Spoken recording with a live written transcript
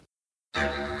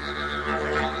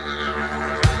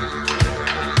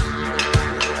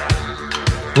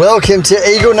Welcome to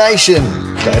Eaglenation.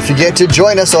 Don't forget to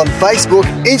join us on Facebook,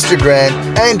 Instagram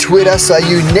and Twitter so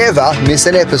you never miss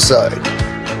an episode.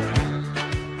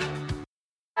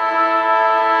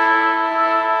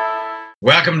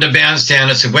 Welcome to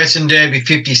Bouncedown. It's the Western Derby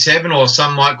 57, or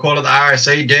some might call it the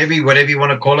RSE Derby, whatever you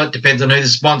want to call it, depends on who the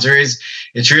sponsor is.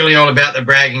 It's really all about the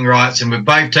bragging rights, and with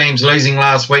both teams losing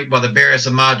last week by the barest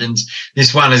of margins,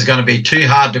 this one is going to be too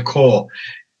hard to call.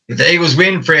 If the Eagles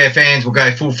win, Freo fans will go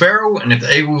full feral, and if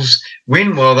the Eagles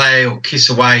win, well, they'll kiss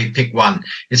away, pick one.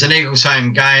 It's an Eagles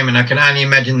home game, and I can only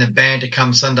imagine the banter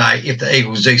come Sunday if the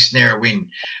Eagles do snare a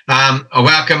win. I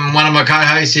welcome one of my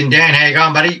co-hosts in Dan. How you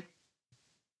going, buddy?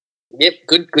 Yep,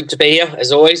 good to be here,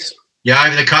 as always. You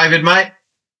over the COVID, mate?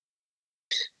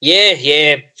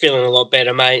 Yeah, feeling a lot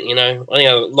better, mate. You know, I think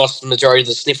I lost the majority of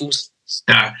the sniffles.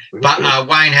 No, but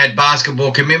Wayne had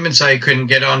basketball commitments, so he couldn't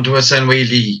get on to us, and we're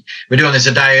doing this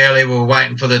a day early. We were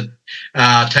waiting for the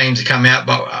teams to come out,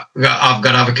 but I've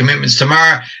got other commitments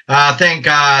tomorrow. Thank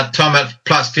Tom at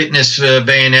Plus Fitness for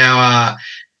being our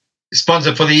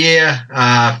sponsor for the year.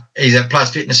 He's at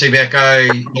Plus Fitness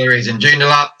Subiaco. There he's in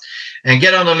Joondalup. And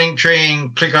get on the link tree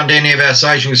and click on any of our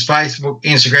socials, Facebook,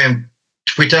 Instagram,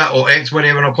 Twitter, or X,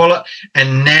 whatever you want to call it.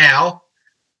 And now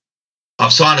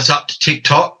I've signed us up to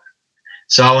TikTok.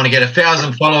 So I want to get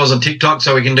 1,000 followers on TikTok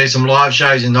so we can do some live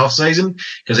shows in the off-season,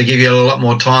 because they give you a lot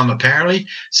more time, apparently.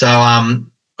 So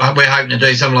we're hoping to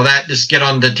do something like that. Just get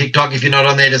on to TikTok. If you're not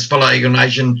on there, just follow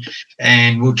Eaglenation,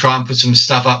 and we'll try and put some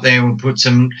stuff up there. We'll put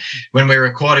some, when we're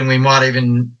recording, we might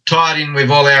even tie it in with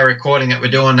all our recording that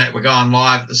we're doing, that we're going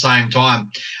live at the same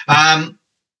time.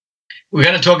 We're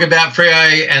going to talk about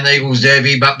Freo and the Eagles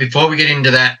Derby, but before we get into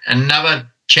that, another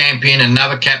champion,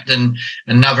 another captain,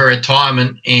 another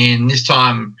retirement, and this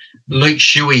time Luke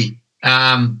Shuey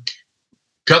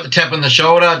got the tap on the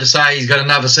shoulder to say he's got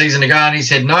another season to go, and he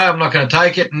said, no, I'm not going to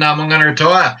take it, and I'm going to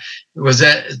retire.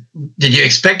 Did you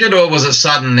expect it, or was it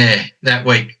sudden there that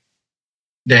week,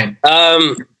 Dan?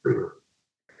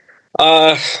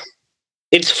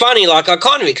 It's funny, like I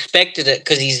kind of expected it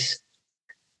because his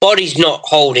body's not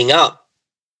holding up,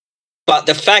 but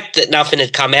the fact that nothing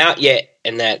had come out yet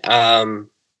and that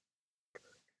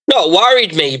not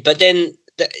worried me, but then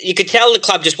you could tell the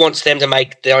club just wants them to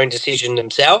make their own decision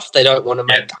themselves. They don't want to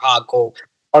make a hard call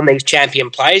on these champion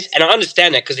players, and I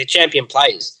understand that because they're champion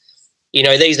players. You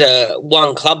know, these are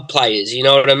one club players, you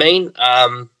know what I mean?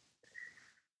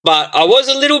 But I was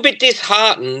a little bit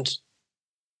disheartened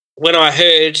when I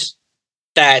heard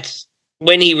that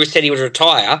when he said he would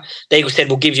retire, the Eagles said,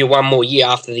 we'll give you one more year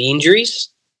after the injuries.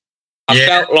 I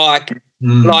felt like,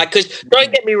 because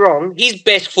don't get me wrong, his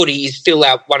best footy is still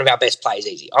one of our best players,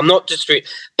 easy. I'm not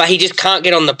but he just can't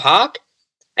get on the park.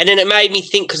 And then it made me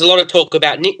think, because a lot of talk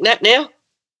about Nick Nat now.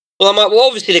 Well, I'm like, well,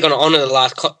 obviously they're going to honour the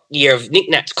last year of Nick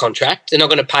Nat's contract. They're not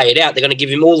going to pay it out. They're going to give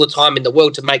him all the time in the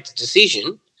world to make the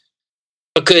decision,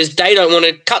 because they don't want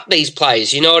to cut these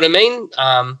players. You know what I mean?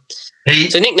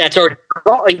 So Nick Nat's already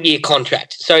got a year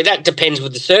contract. So that depends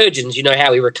with the surgeons, you know,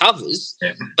 how he recovers.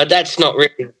 Yeah. But that's not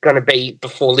really going to be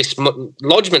before list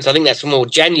lodgements. I think that's more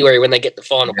January when they get the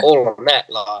final call on that.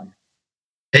 Luke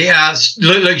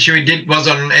Shuey was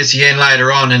on SEN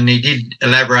later on, and he did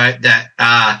elaborate that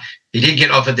he did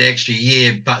get offered the extra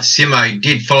year, but Simo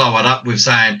did follow it up with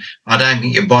saying, I don't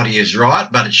think your body is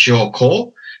right, but it's your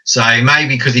call. So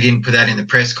maybe because he didn't put that in the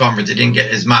press conference, it didn't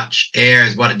get as much air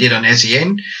as what it did on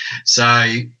SEN. So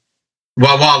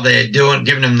while they're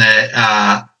giving them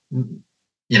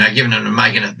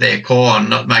making it their call and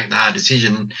not making the hard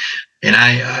decision, you know,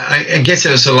 I guess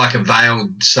it was sort of like a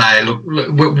veiled say, look,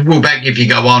 we'll back you if you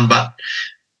go on, but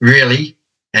really,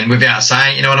 and without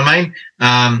saying, you know what I mean?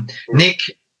 Nick,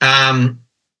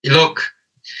 look,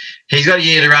 he's got a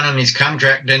year to run on his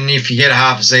contract, and if you get a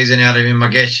half a season out of him, I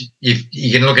guess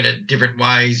you can look at it different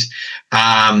ways.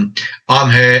 I'm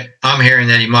hearing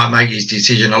that he might make his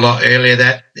decision a lot earlier.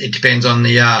 That it depends on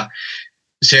the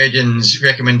surgeon's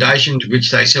recommendations,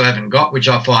 which they still haven't got, which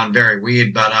I find very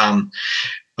weird. But I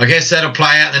guess that'll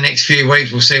play out in the next few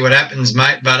weeks. We'll see what happens,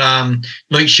 mate. But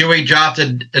Luke Shuey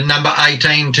drafted at number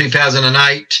 18,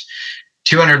 2008.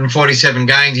 247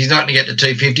 games. He's not going to get to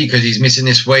 250 because he's missing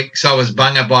this week. So was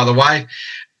Bunga, by the way.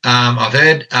 I've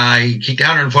heard he kicked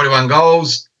 141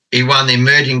 goals. He won the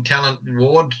Emerging Talent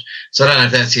Award. So I don't know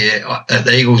if that's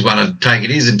the Eagles one. I take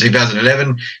it is in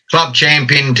 2011. Club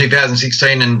champion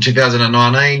 2016 and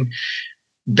 2019.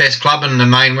 Best club in the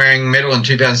main wearing medal in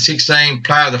 2016.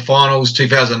 Player of the finals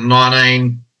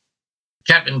 2019.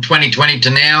 Captain 2020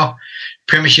 to now.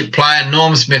 Premiership player,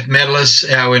 Norm Smith medalist.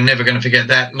 We're never going to forget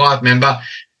that. Life member.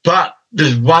 But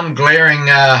there's one glaring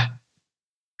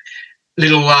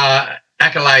little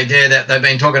accolade there that they've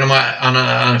been talking about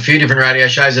on a few different radio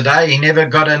shows a day. He never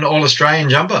got an All-Australian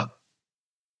jumper.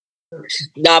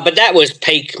 No, but that was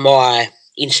peak my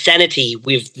insanity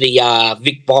with the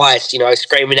Vic Bias,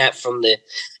 screaming out from the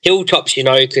hilltops,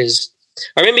 because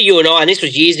I remember you and I, and this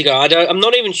was years ago, I'm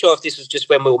not even sure if this was just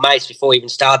when we were mates before we even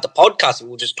started the podcast and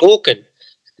we were just talking.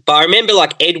 But I remember,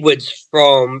 Edwards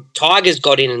from Tigers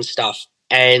got in and stuff,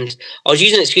 and I was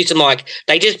using an excuse of,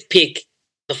 they just pick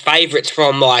the favourites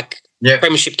from,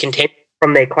 premiership content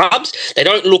from their clubs. They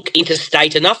don't look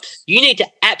interstate enough. You need to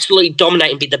absolutely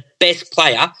dominate and be the best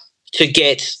player to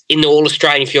get in the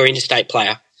All-Australian if you're an interstate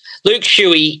player. Luke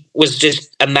Shuey was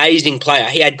just amazing player.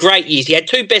 He had great years. He had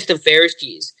 2 best and fairest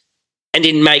years and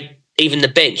didn't make even the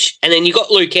bench. And then you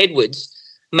got Luke Edwards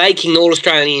making the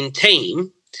All-Australian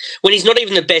team when he's not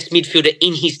even the best midfielder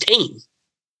in his team.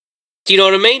 Do you know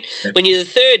what I mean? Yeah. When you're the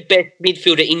 3rd best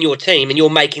midfielder in your team and you're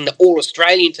making the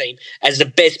All-Australian team as the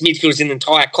best midfielders in the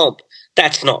entire comp,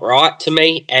 that's not right to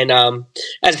me. And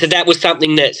as I said, that was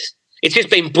something that's it's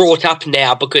just been brought up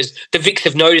now because the Vics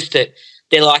have noticed it.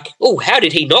 They're like, oh, how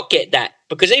did he not get that?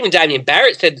 Because even Damien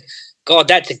Barrett said, God,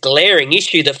 that's a glaring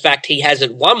issue, the fact he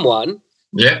hasn't won one.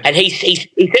 Yeah. And he said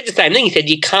the same thing. He said,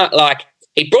 you can't,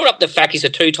 he brought up the fact he's a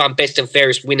 2-time best and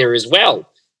fairest winner as well,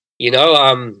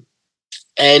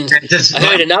 And I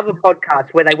heard another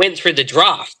podcast where they went through the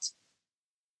draft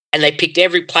and they picked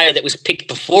every player that was picked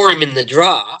before him in the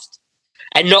draft,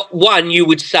 and not one you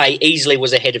would say easily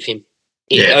was ahead of him.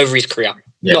 Over his career.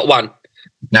 Yep. Not one.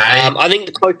 No, I think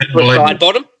the closest was side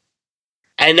bottom,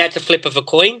 and that's a flip of a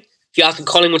coin. If you ask a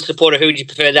Collingwood supporter who would you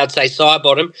prefer, they'd say side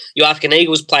bottom. You ask an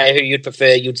Eagles player who you'd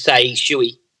prefer, you'd say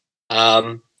Shuey.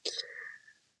 So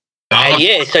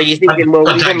you're thinking,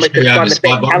 well, he's almost just one of the best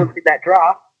talents in that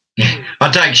draft.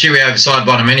 I'd take Shuey over side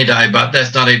bottom any day, but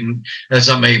that's not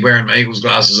me wearing my Eagles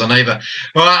glasses on either.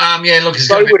 Well, look, it's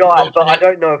so would I, but I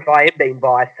don't know if I am being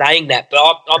biased saying that.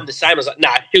 But I'm the same. I was like,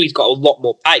 Shuey's got a lot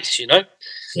more pace,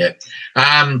 Yeah.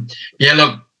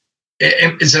 Look,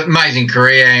 it's an amazing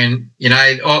career, and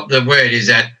the word is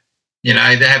that they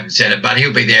haven't said it, but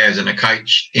he'll be there as a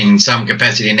coach in some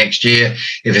capacity next year.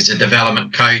 If it's a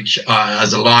development coach,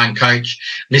 as a line coach,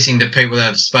 listening to people that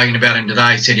have spoken about him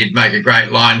today said he'd make a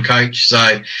great line coach.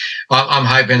 So I'm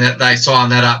hoping that they sign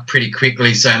that up pretty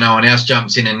quickly so no one else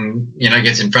jumps in and,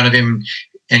 gets in front of him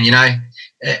and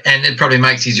it probably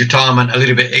makes his retirement a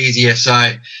little bit easier.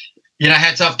 So,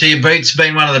 hats off to your Boots,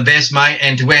 being one of the best, mate,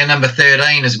 and to wear number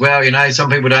 13 as well.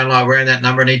 Some people don't like wearing that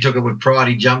number and he took it with pride.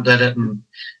 He jumped at it and,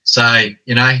 so,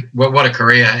 what a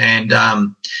career. And,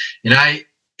 I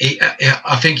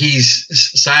think he's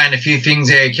saying a few things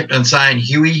there. He kept on saying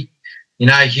Hewitt,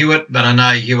 but I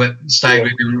know Hewitt stayed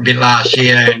with him a bit last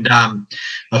year. And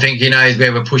I think he knows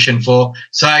where we're pushing for.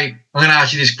 So I'm going to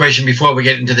ask you this question before we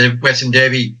get into the Western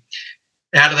Derby.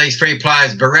 Out of these 3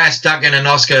 players, Barras, Duggan and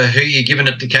Oscar, who are you giving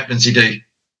it to captaincy to?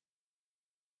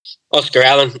 Oscar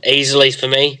Allen, easily for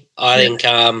me. I think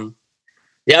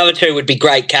the other 2 would be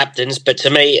great captains, but to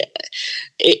me,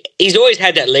 he's always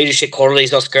had that leadership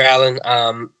qualities, Oscar Allen.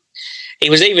 He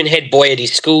was even head boy at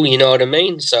his school, you know what I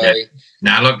mean? So,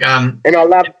 No, look, and I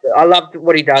loved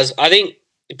what he does. I think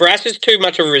Barras is too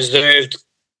much of a reserved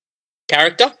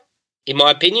character, in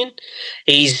my opinion.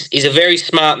 He's a very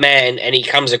smart man, and he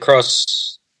comes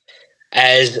across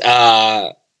as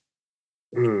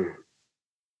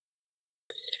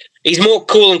he's more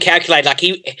cool and calculated.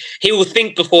 He will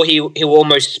think before he'll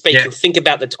almost speak. He'll think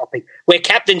about the topic. Where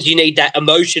captains, you need that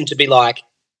emotion to be right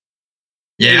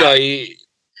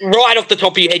off the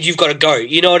top of your head, you've got to go.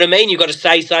 You know what I mean? You've got to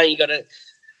say something. You've got to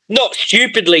not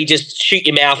stupidly just shoot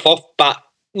your mouth off, but,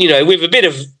 with a bit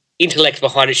of intellect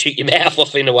behind it, shoot your mouth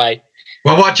off in a way.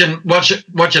 Well,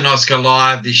 watching Oscar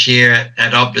live this year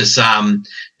at Optus,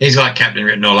 he's got captain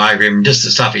written all over him, just the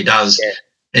stuff he does. Yeah.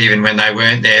 Even when they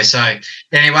weren't there. So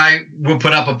anyway, we'll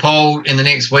put up a poll in the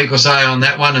next week or so on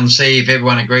that one and see if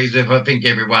everyone agrees with it. I think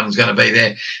everyone's going to be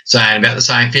there saying about the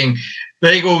same thing.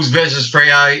 The Eagles versus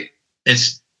Freo,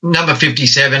 it's number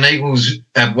 57. Eagles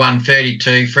have won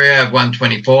 32. Freo have won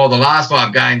 24. The last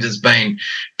 5 games has been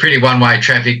pretty one-way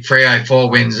traffic. Freo 4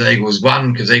 wins, Eagles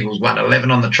 1, because Eagles won 11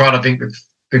 on the trot, I think,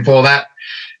 before that.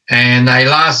 And they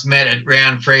last met at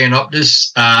round 3 in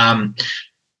Optus,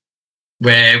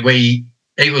 where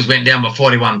Eagles went down by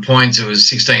 41 points. It was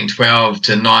 16-12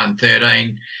 to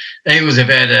 9-13. Eagles have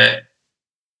had a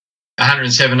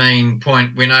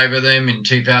 117-point win over them in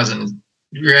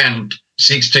round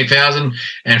 6, 2000,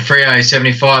 and Freo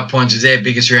 75 points is their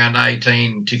biggest round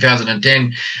 18,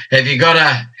 2010. Have you got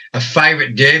a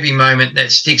favourite derby moment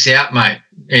that sticks out, mate?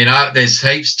 There's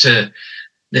heaps to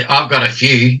I've got a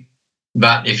few,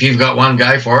 but if you've got one,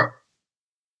 go for it.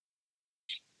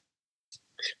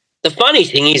 The funny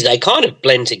thing is they kind of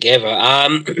blend together.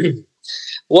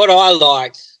 What I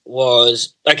liked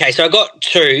was, okay, so I got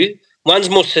two.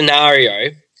 One's more scenario,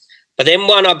 but then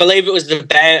one, I believe it was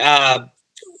the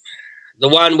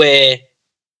one where,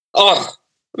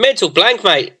 mental blank,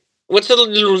 mate. What's the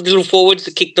little forwards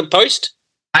that kick the post?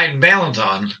 Hayden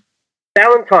Ballantyne.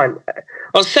 Ballantyne.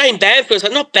 I was saying Banfield. I was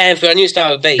like, not Banfield. I knew it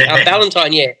started with B.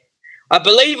 Ballantyne, yeah. I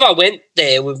believe I went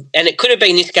there, and it could have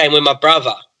been this game with my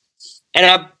brother.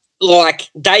 And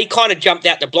they kind of jumped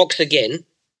out the blocks again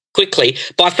quickly,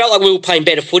 but I felt like we were playing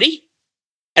better footy.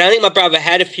 And I think my brother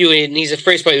had a few in. He's a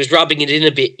free spot. He was rubbing it in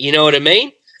a bit, you know what I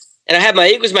mean? And I had my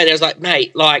Eagles mate. I was like,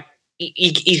 mate,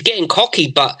 he's getting cocky,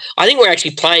 but I think we're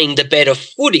actually playing the better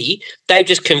footy. They've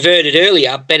just converted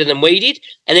earlier better than we did.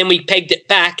 And then we pegged it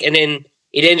back, and then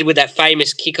it ended with that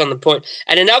famous kick on the point.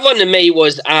 And another one to me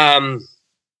was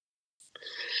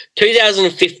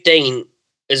 2015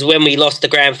 is when we lost the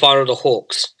grand final to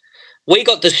Hawks. We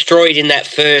got destroyed in that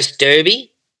first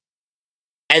derby,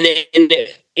 and then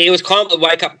it was kind of a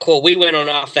wake-up call. We went on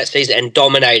after that season and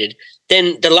dominated.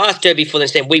 Then the last derby for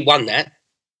them, we won that.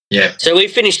 Yeah. So we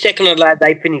finished second on lad,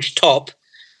 they finished top.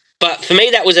 But for me,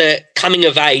 that was a coming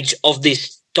of age of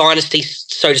this dynasty,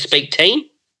 so to speak, team.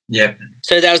 Yeah.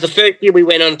 So that was the first year we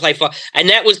went on to play for, and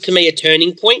that was to me a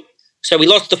turning point. So we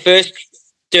lost the first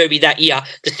derby that year.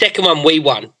 The second one we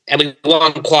won, and we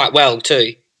won quite well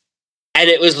too. And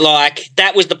it was like,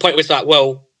 that was the point where it's like,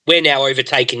 well, we're now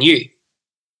overtaking you.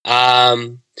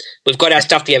 We've got our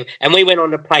stuff together. And we went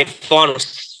on to play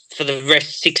finals for the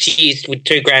rest 6 years with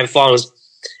 2 grand finals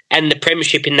and the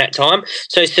premiership in that time.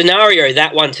 So scenario,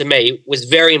 that one to me was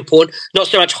very important. Not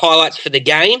so much highlights for the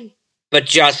game, but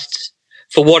just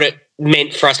for what it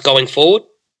meant for us going forward.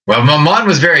 Well, mine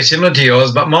was very similar to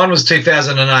yours, but mine was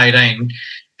 2018,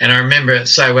 and I remember it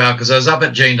so well because I was up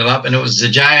at Joondalup, and it was the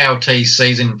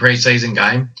JLT pre-season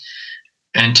game.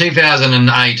 And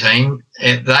 2018,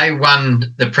 they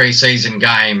won the pre-season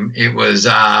game. It was,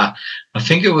 I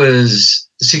think it was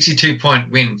a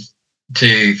 62-point win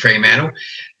to Fremantle.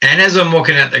 And as I'm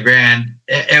walking out the ground,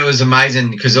 it was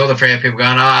amazing because all the Freo people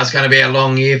going, it's going to be a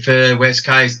long year for West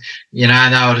Coast, you know,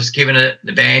 and they were just giving it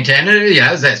the banter. And,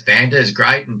 that's banter is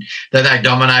great. And that they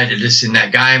dominated us in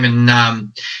that game. And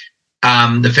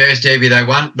the first derby they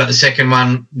won, but the second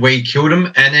one we killed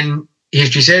them. And then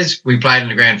history says we played in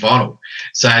the grand final.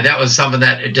 So that was something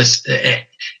that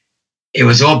it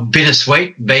was all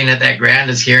bittersweet being at that ground,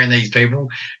 just hearing these people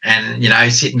and,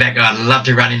 sitting back. I'd love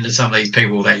to run into some of these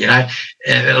people that,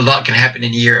 a lot can happen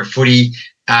in a year of footy.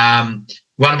 One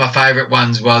of my favourite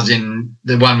ones was in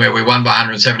the one where we won by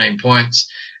 117 points.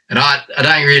 And I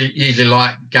don't really usually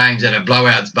like games that are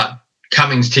blowouts, but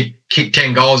Cummings kicked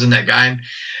 10 goals in that game.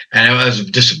 And it was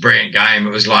just a brilliant game.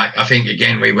 It was like, I think,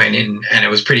 again, we went in and it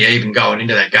was pretty even going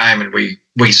into that game and we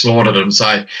slaughtered them.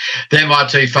 So they're my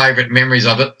 2 favourite memories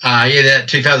of it. That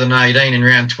 2018 in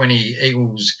round 20,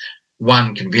 Eagles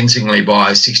won convincingly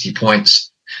by 60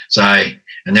 points. So,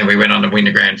 and then we went on to win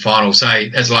the grand final. So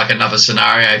that's like another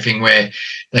scenario thing where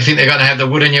they think they're going to have the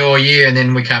wood in you all year and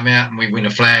then we come out and we win a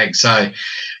flag. So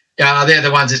they're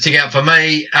the ones that stick out for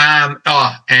me. And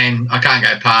I can't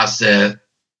go past the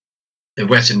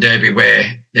Western Derby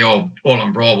where the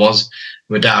all-in brawl was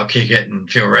with Dale Kickett and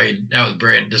Phil Reid. That was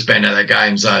brilliant, just being at that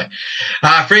game. So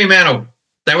Fremantle,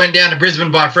 they went down to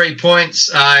Brisbane by 3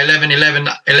 points, 11-11,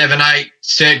 11-8.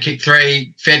 Sturt kicked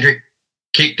 3. Fedrick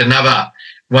kicked another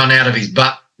one out of his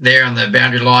butt there on the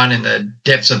boundary line in the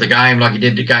depths of the game like he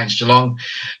did against Geelong.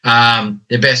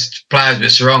 Their best players were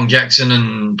Sarong, Jackson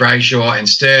and Brayshaw and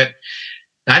Sturt.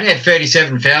 They only had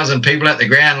 37,000 people at the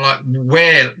ground. Like,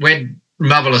 we're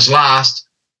motherless last,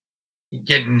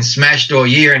 getting smashed all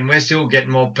year, and we're still getting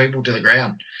more people to the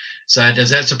ground. So does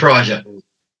that surprise you?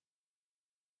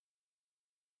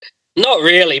 Not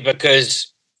really,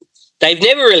 because they've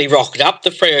never really rocked up, the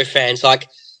Freo fans. Like,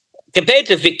 compared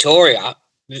to Victoria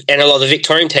and a lot of the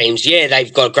Victorian teams,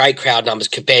 they've got great crowd numbers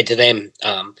compared to them.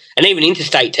 And even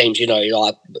interstate teams, you've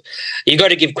got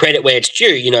to give credit where it's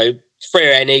due.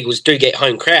 Freo and Eagles do get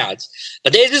home crowds.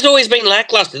 But theirs has always been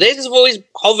lacklustre. Theirs has always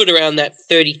hovered around that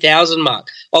 30,000 mark.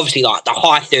 Obviously, like the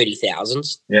high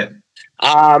 30,000s. Yeah.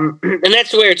 And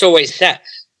that's where it's always sat.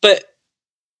 But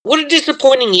what a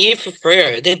disappointing year for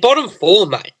Freo. They're bottom 4,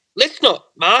 mate. Let's not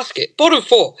mask it. Bottom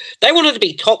 4. They wanted to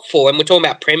be top 4, and we're talking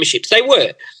about premierships. They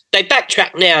were. They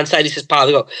backtrack now and say this is part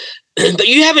of the goal. But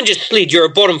you haven't just slid. You're a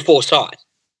bottom 4 side.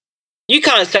 You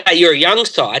can't say you're a young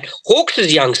side. Hawks is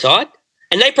a young side,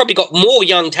 and they probably got more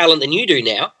young talent than you do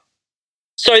now.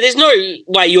 So there's no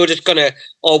way you're just going to,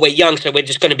 we're young, so we're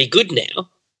just going to be good now.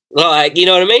 Like, you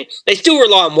know what I mean? They still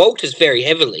rely on Walters very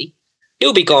heavily.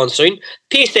 He'll be gone soon.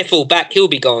 Pearce, their full back, he'll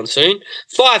be gone soon.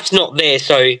 Fife's not there,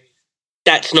 so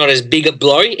that's not as big a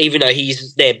blow, even though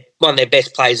he's one of their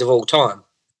best players of all time.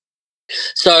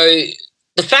 So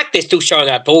the fact they're still showing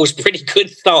that ball is a pretty good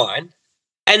sign.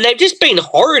 And they've just been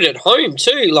horrid at home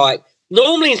too. Like,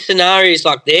 normally in scenarios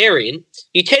like they're in,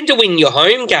 you tend to win your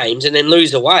home games and then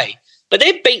lose away. But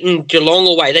they've beaten Geelong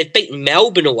away. They've beaten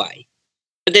Melbourne away.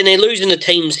 But then they're losing the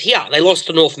teams here. They lost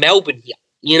to North Melbourne here.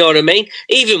 You know what I mean?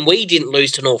 Even we didn't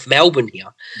lose to North Melbourne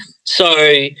here.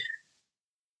 So,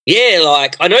 yeah,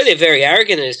 like, I know they're very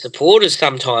arrogant as supporters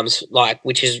sometimes, like,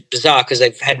 which is bizarre because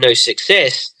they've had no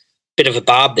success. Bit of a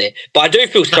barb there. But I do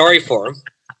feel sorry for them.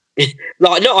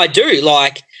 Like, no, I do.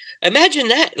 Like, imagine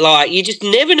that. Like, you just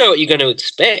never know what you're going to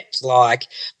expect. Like,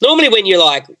 normally when you,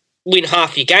 like, win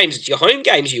half your games, it's your home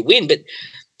games you win, but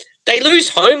they lose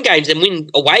home games and win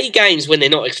away games when they're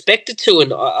not expected to,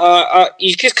 and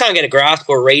you just can't get a grasp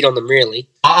or a read on them, really.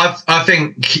 I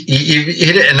think you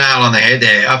hit it a nail on the head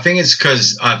there. I think it's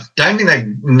because I don't think they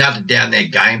nutted down their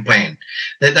game plan.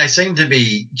 They seem to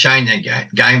be changing their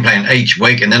game plan each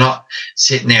week, and they're not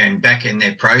sitting there and back in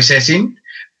their processing.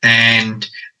 And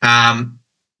the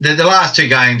last two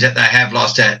games that they have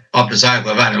lost at Optus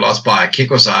Oval have only lost by a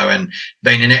kick or so, and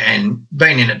been in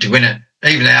it to win it.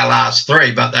 Even our last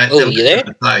three, but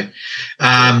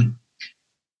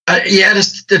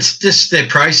it's just their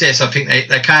process. I think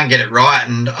they can't get it right,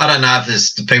 and I don't know if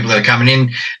it's the people that are coming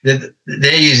in.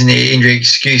 They're using the injury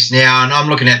excuse now, and I'm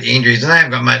looking at the injuries, and they haven't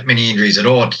got many injuries at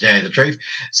all, to tell you the truth.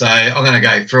 So I'm going to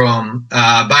go through them.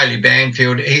 Bailey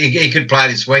Banfield, he could play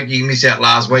this week. He missed out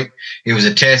last week. He was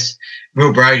a test.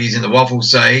 Will Brody's in the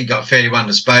waffles, so he got 31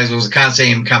 disposals. I can't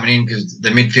see him coming in because the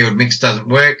midfield mix doesn't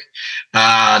work.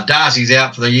 Darcy's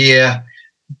out for the year.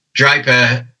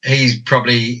 Draper, he's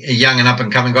probably a young and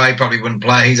up-and-coming guy. He probably wouldn't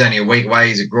play. He's only a week away.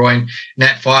 He's a groin.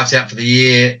 Nat Fyfe's out for the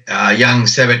year. Young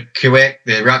Sabat Kuek,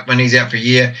 the ruckman, he's out for a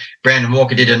year. Brandon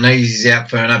Walker did a knees. He's out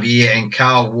for another year. And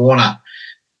Carl Warner,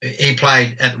 he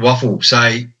played at the waffle.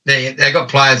 So they got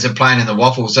players that are playing in the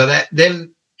waffle. So that their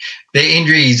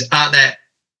injuries aren't that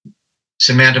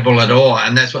surmountable at all,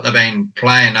 and that's what they've been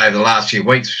playing over the last few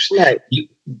weeks. No,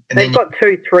 they've got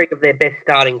 2-3 of their best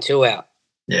starting two out.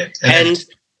 Yeah. And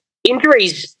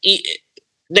injuries,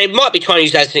 they might be trying to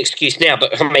use that as an excuse now,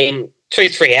 but, I mean,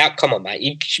 2-3 out, come on,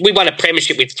 mate. We won a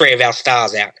premiership with 3 of our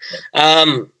stars out.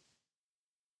 That's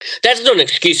not an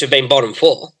excuse for being bottom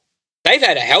 4. They've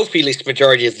had a healthy list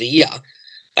majority of the year.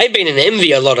 They've been an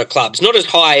envy of a lot of clubs, not as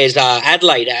high as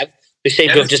Adelaide have, who seem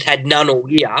to have just had none all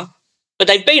year. But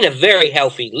they've been a very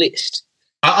healthy list.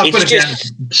 I've put it down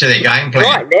to their game plan.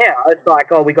 Right now, it's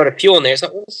like, we got a few on there. It's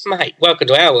like, well, mate, welcome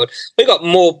to our world. We've got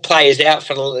more players out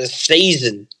for the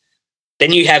season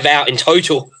than you have out in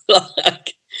total.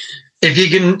 If you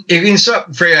can stop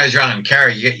Freo's run and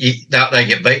carry, they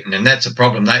get beaten, and that's a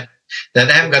problem. They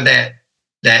haven't got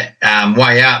that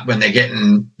way up when they're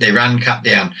getting their run cut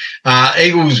down.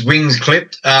 Eagles' wings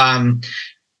clipped.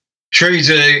 True's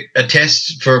a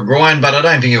test for a groin, but I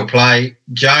don't think he'll play.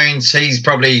 Jones, he's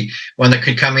probably one that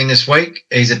could come in this week.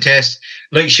 He's a test.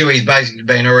 Luke Shuey's basically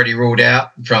been already ruled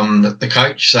out from the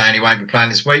coach, saying he won't be playing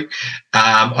this week.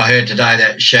 I heard today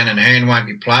that Shannon Hearn won't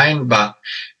be playing, but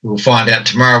we'll find out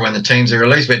tomorrow when the teams are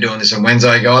released. We're doing this on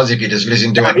Wednesday, guys, if you just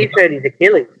listen to it. He's hurt his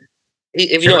Achilles.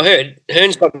 Have you not heard?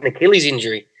 Hearn's got an Achilles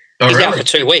injury. He's out for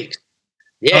 2 weeks.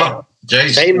 Yeah. Oh,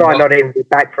 geez. So he might not even be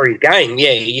back for his game.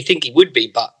 Yeah, you think he would be,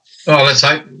 but... Oh, let's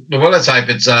hope. Well, let's hope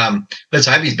it's. Let's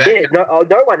hope he's back. Yeah,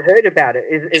 no one heard about it.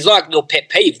 It's like your pet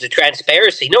peeve, the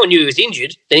transparency. No one knew he was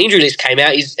injured. The injury list came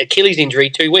out. His Achilles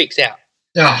injury 2 weeks out.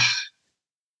 Oh,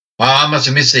 I must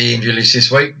have missed the injury list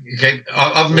this week.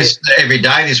 I've missed every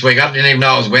day this week. I didn't even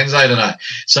know it was Wednesday today.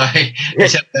 So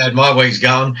that's how bad my week's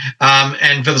going.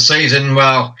 And for the season,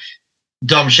 well,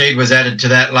 Dom Sheed was added to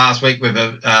that last week with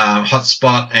a hot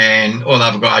spot, and all the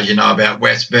other guys you know about,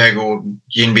 Westberg or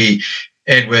Ginby,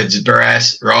 Edwards,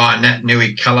 Barras, Ryan, Nat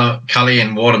Nui, Cully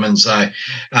and Waterman. So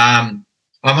I'm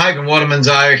hoping Waterman's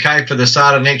okay for the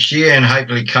start of next year, and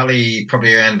hopefully Cully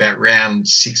probably around about round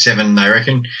 6-7, they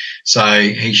reckon. So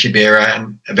he should be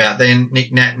around about then.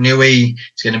 Nat Nui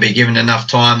is going to be given enough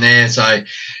time there. So a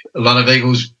lot of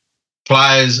Eagles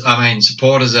players,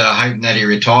 supporters are hoping that he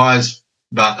retires,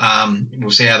 but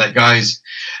we'll see how that goes.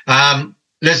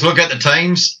 Let's look at the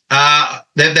teams.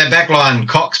 Their backline,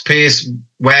 Cox, Pearce,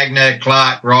 Wagner,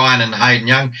 Clark, Ryan and Hayden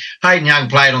Young. Hayden Young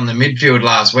played on the midfield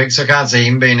last week, so I can't see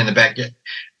him being in the back.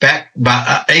 But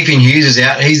Ethan Hughes is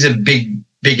out. He's a big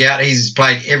out. He's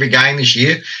played every game this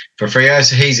year for Freo,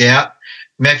 so he's out.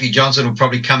 Matthew Johnson will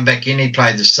probably come back in. He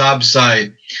played the sub, so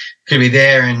could be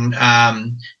there. And,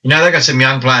 they've got some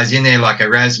young players in there like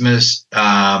Erasmus.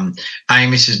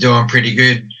 Amos is doing pretty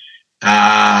good.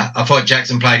 I thought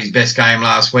Jackson played his best game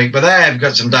last week, but they have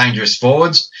got some dangerous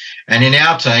forwards. And in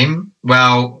our team,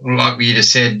 well, like we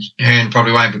just said, Hearn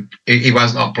probably won't. He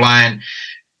was not playing.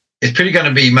 It's pretty going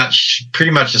to be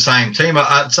pretty much the same team.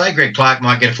 I'd say Greg Clark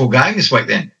might get a full game this week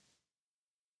then.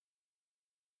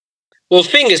 Well,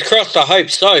 fingers crossed. I hope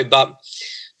so. But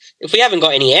if we haven't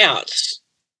got any outs,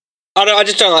 I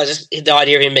just don't like the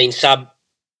idea of him being sub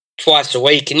twice a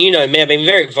week. And me, I've been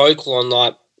very vocal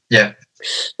on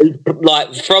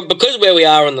because where we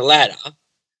are on the ladder,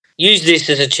 use this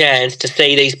as a chance to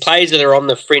see these players that are on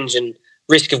the fringe and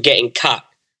risk of getting cut,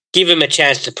 give them a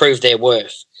chance to prove their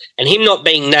worth. And him not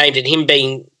being named and him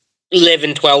being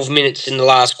 11, 12 minutes in the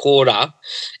last quarter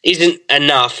isn't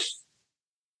enough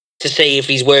to see if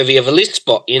he's worthy of a list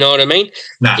spot, you know what I mean?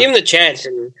 No. Give him the chance.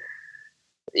 And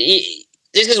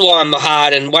this is why I'm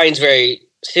hard, and Wayne's very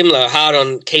similar, hard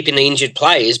on keeping the injured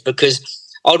players, because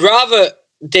I'd rather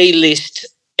delist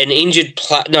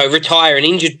retire an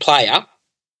injured player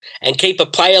and keep a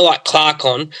player like Clark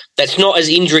on that's not as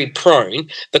injury prone,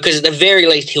 because at the very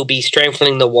least he'll be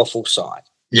strengthening the waffle side.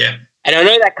 Yeah. And I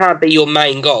know that can't be your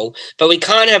main goal, but we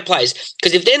can't have players,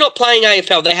 because if they're not playing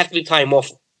AFL, they have to be playing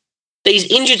waffle.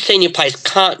 These injured senior players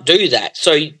can't do that.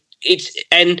 So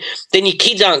and then your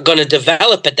kids aren't going to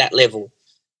develop at that level.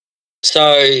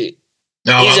 So he's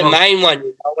a main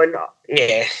one.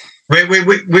 Yeah. We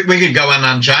could go on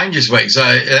unchanged this week, so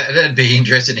that'd be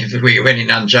interesting if we went in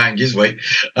unchanged this week.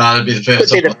 It'd be the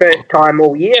first. Could be the first time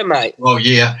all year, mate. All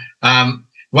year.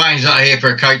 Wayne's not here for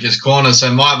a coach's corner,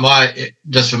 so my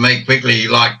just for me quickly,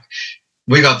 like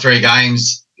we got 3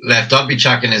 games left. I'd be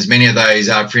chucking as many of those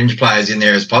fringe players in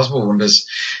there as possible and just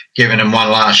giving them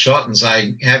one last shot and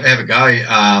say have a go.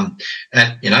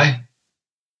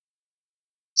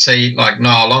 See like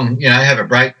Niall Long, have a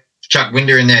break. Chuck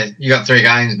Winder in there. You got 3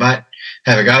 games, mate.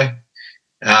 Have a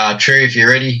go. True, if you're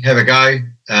ready, have a go.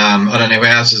 I don't know who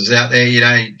else is out there.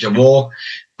 Jawar.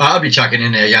 I'd be chucking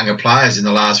in our younger players in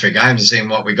the last 3 games and seeing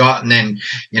what we got. And then,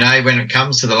 when it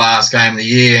comes to the last game of the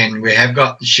year and we have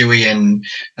got Shuey and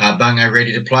Bungo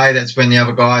ready to play, that's when the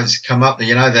other guys come up,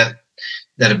 that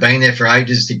have been there for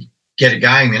ages to get a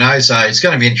game, So it's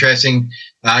going to be interesting.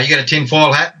 You got a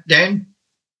tinfoil hat, Dan?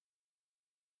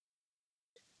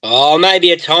 Oh,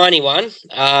 maybe a tiny one.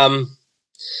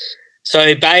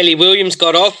 So Bailey Williams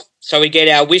got off, so we get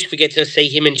our wish. We get to see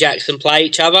him and Jackson play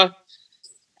each other.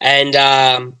 And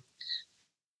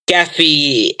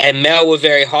Gaffy and Mel were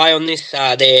very high on this.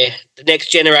 They're the next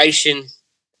generation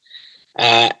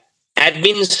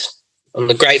admins on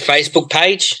the great Facebook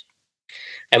page,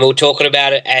 and we were talking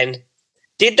about it. And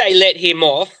did they let him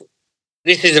off?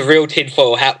 This is a real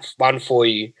tinfoil hat one for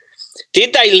you.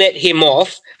 Did they let him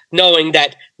off knowing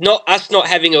that not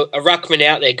having a ruckman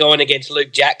out there going against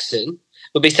Luke Jackson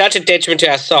would be such a detriment to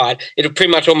our side, it would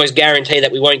pretty much almost guarantee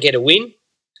that we won't get a win?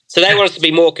 So they want us to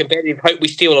be more competitive, hope we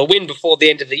steal a win before the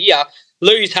end of the year,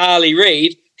 lose Harley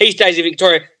Reid, he stays in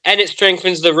Victoria, and it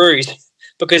strengthens the Roos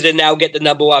because then they'll get the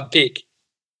number 1 pick.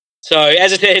 So,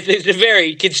 as I said, it's a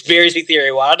very conspiracy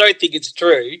theory one. I don't think it's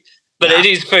true, but it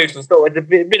is food for thought. It's a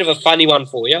bit of a funny one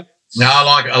for you. No,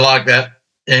 I like that.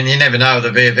 And you never know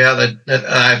with the VFL,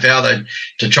 AFL,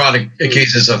 to try to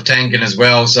accuse us of tanking as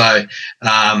well. So,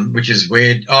 which is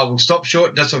weird. Oh, we'll stop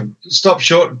short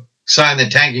saying they're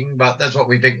tanking, but that's what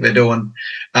we think they're doing.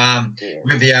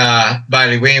 With the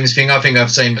Bailey Williams thing, I think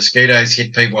I've seen mosquitoes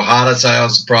hit people harder, so I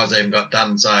was surprised they even got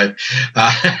done. So,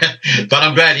 but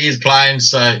I'm glad he is playing,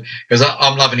 so because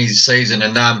I'm loving his season.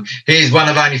 And he's one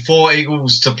of only 4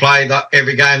 Eagles to play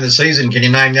every game of the season. Can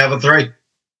you name the other 3?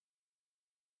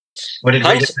 What did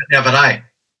we get the other day?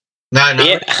 No.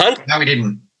 Yeah, Hunt. No, we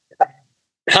didn't.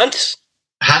 Hunt,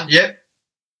 yep.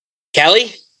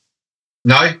 Kelly?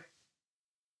 No.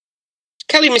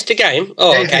 Kelly missed a game.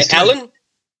 Oh, yeah, okay. Allen?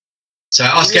 So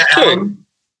Oscar Allen.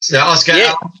 Yeah.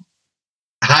 Allen.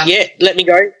 Hunt. Yeah, let me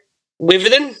go.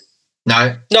 Witherden?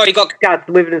 No. No, he got cut.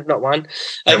 Witherden's not one.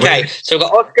 Okay, so we've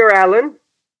got Oscar Allen.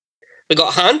 We've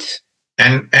got Hunt.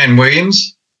 And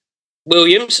Williams.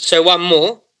 So one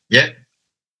more. Yep.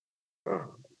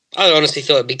 I honestly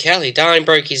thought it'd be Kelly. Darling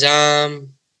broke his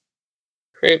arm.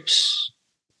 Cripps.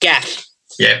 Gaff.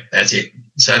 Yep, that's it.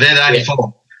 So they're the only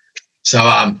 4. So,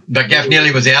 but Gaff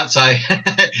nearly was out, so...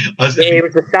 he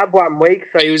was a sub 1 week,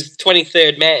 so he was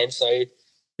 23rd man, so...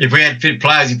 If we had fit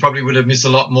players, he probably would have missed a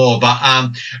lot more. But,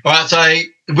 all right,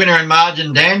 so winner and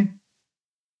margin, Dan?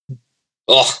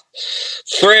 Oh,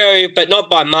 Freo, but not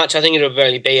by much. I think it'll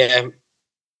only be a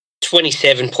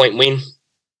 27-point win.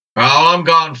 Well, I'm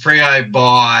going Freo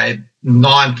by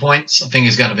 9 points. I think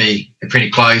it's going to be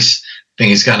pretty close. I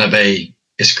think it's going to be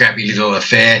a scrappy little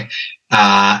affair.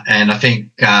 And I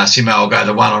think Simo will go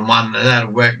the one-on-one.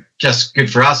 That'll work just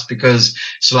good for us because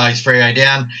slows Freo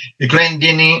down. The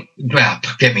Glendinning, well,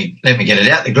 let me get it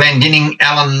out. The Glendinning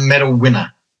Allen Medal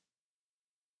winner.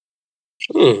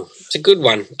 It's a good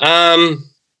one.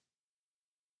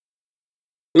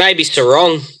 Maybe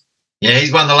Sarong. Yeah,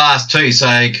 he's won the last two, so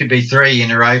it could be 3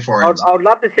 in a row for him. I'd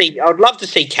love to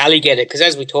see Callie get it because,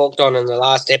 as we talked on in the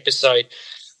last episode,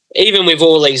 even with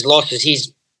all these losses,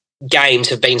 his games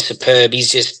have been superb.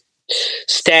 He's just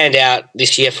stand out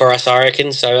this year for us, I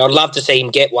reckon. So I'd love to see him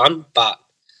get one. But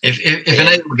if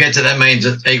an Eagle gets it, that means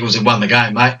that Eagles have won the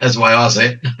game, mate. That's the way I see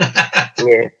it.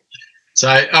 Yeah. So,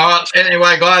 all right.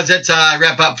 Anyway, guys, that's a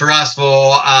wrap up for us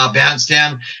for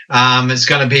Bouncedown. It's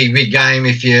going to be a big game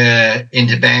if you're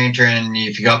into banter and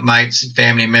if you've got mates,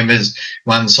 family members.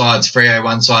 One side's Freo,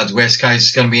 one side's West Coast.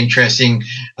 It's going to be interesting.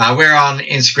 We're on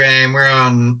Instagram. We're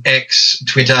on X,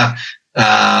 Twitter,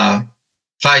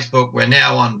 Facebook. We're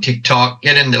now on TikTok.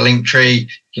 Get in the link tree.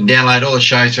 You can download all the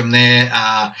shows from there.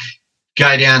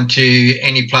 Go down to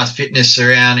Any Plus Fitness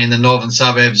around in the northern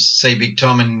suburbs, see Big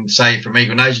Tom and say from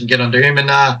Eaglenation, get onto him. And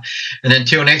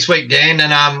until next week, Dan,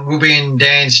 and we'll be in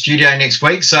Dan's studio next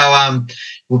week. So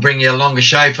we'll bring you a longer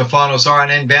show for Final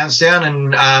Siren and Bouncedown,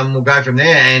 and we'll go from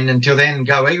there. And until then,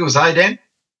 go Eagles, eh, Dan?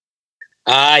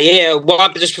 Yeah.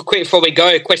 Well, just quick before we go,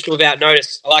 a question without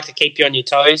notice. I like to keep you on your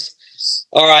toes.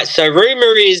 All right, so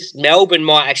rumour is Melbourne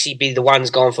might actually be the ones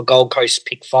going for Gold Coast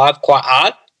pick 5 quite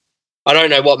hard. I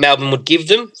don't know what Melbourne would give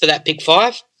them for that pick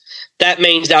 5. That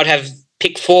means they would have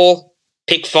pick 4,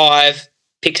 pick 5,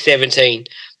 pick 17.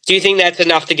 Do you think that's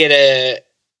enough to get a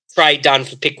trade done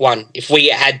for pick 1 if we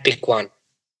had pick 1?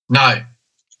 No.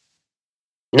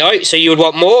 No? So you would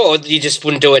want more or you just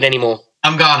wouldn't do it anymore?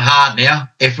 I'm going hard now.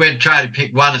 If we'd traded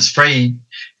pick 1, it's three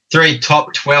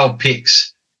top 12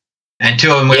 picks. And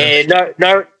 2 of them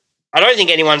no. I don't think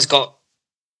anyone's got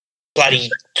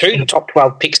bloody 2 top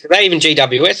 12 picks. Are they even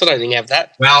GWS? I don't think they have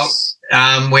that. Well,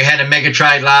 we had a mega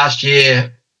trade last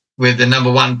year with the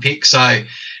number 1 pick, so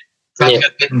they've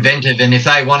got to get inventive. And if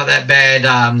they want it that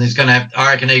bad, there's going to have,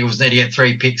 I reckon Eagles need to get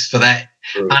 3 picks for that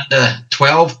under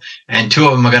 12, and 2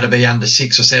 of them are going to be under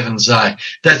 6 or 7. So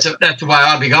that's the way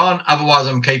I'd be going. Otherwise,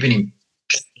 I'm keeping him.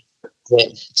 Yeah.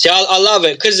 See, I love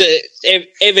it because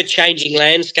it's ever-changing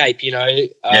landscape, you know.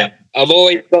 I've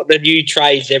always got the new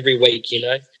trades every week, you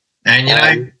know. And, you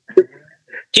know...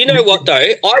 do you know what, though?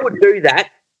 I would do that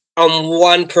on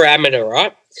one parameter,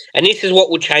 right? And this is what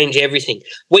will change everything.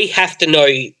 We have to know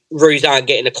Roos aren't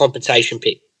getting a compensation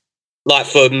pick, like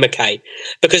for McKay.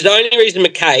 Because the only reason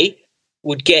McKay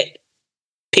would get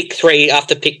pick 3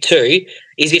 after pick 2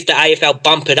 is if the AFL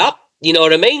bump it up, you know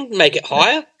what I mean? Make it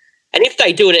higher. And if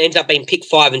they do it, it ends up being pick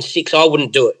 5 and 6, I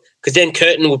wouldn't do it because then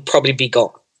Curtin would probably be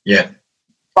gone. Yeah.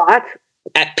 But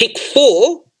at pick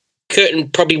 4, Curtin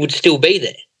probably would still be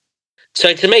there.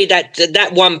 So to me, that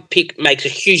one pick makes a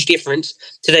huge difference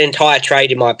to the entire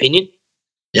trade, in my opinion.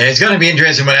 Yeah, it's going to be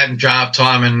interesting what happens draft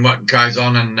time and what goes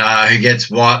on and who gets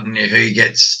what and who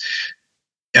gets.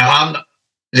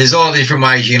 There's all different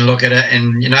ways you can look at it,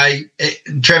 and you know,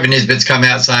 Trevor Nisbet's come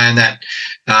out saying that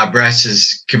Brass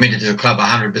is committed to the club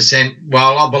 100%.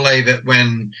 Well, I believe it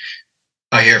when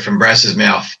I hear it from Brass's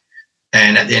mouth,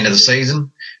 and at the end of the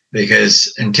season.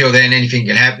 Because until then, anything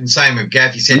can happen. Same with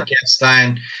Gaff. He said Gaff's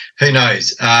staying. Who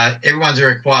knows? Everyone's a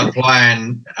required player,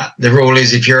 and the rule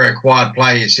is if you're a required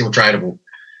player, you're still tradable.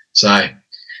 So,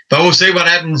 but we'll see what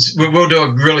happens. We'll do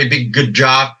a really big, good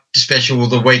draft special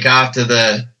the week after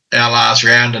our last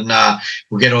round, and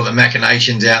we'll get all the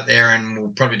machinations out there, and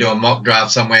we'll probably do a mock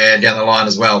draft somewhere down the line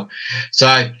as well.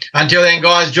 So until then,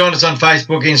 guys, join us on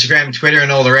Facebook, Instagram, Twitter,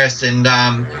 and all the rest, and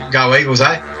go Eagles,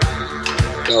 eh?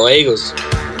 Go Eagles.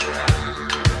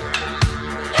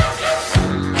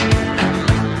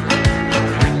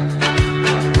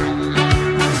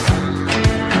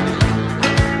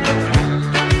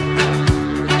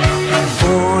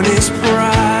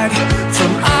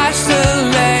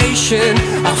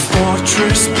 Our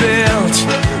fortress built,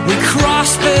 we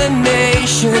crossed the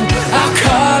nation. Our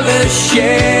colors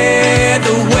share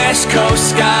the West Coast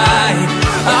sky.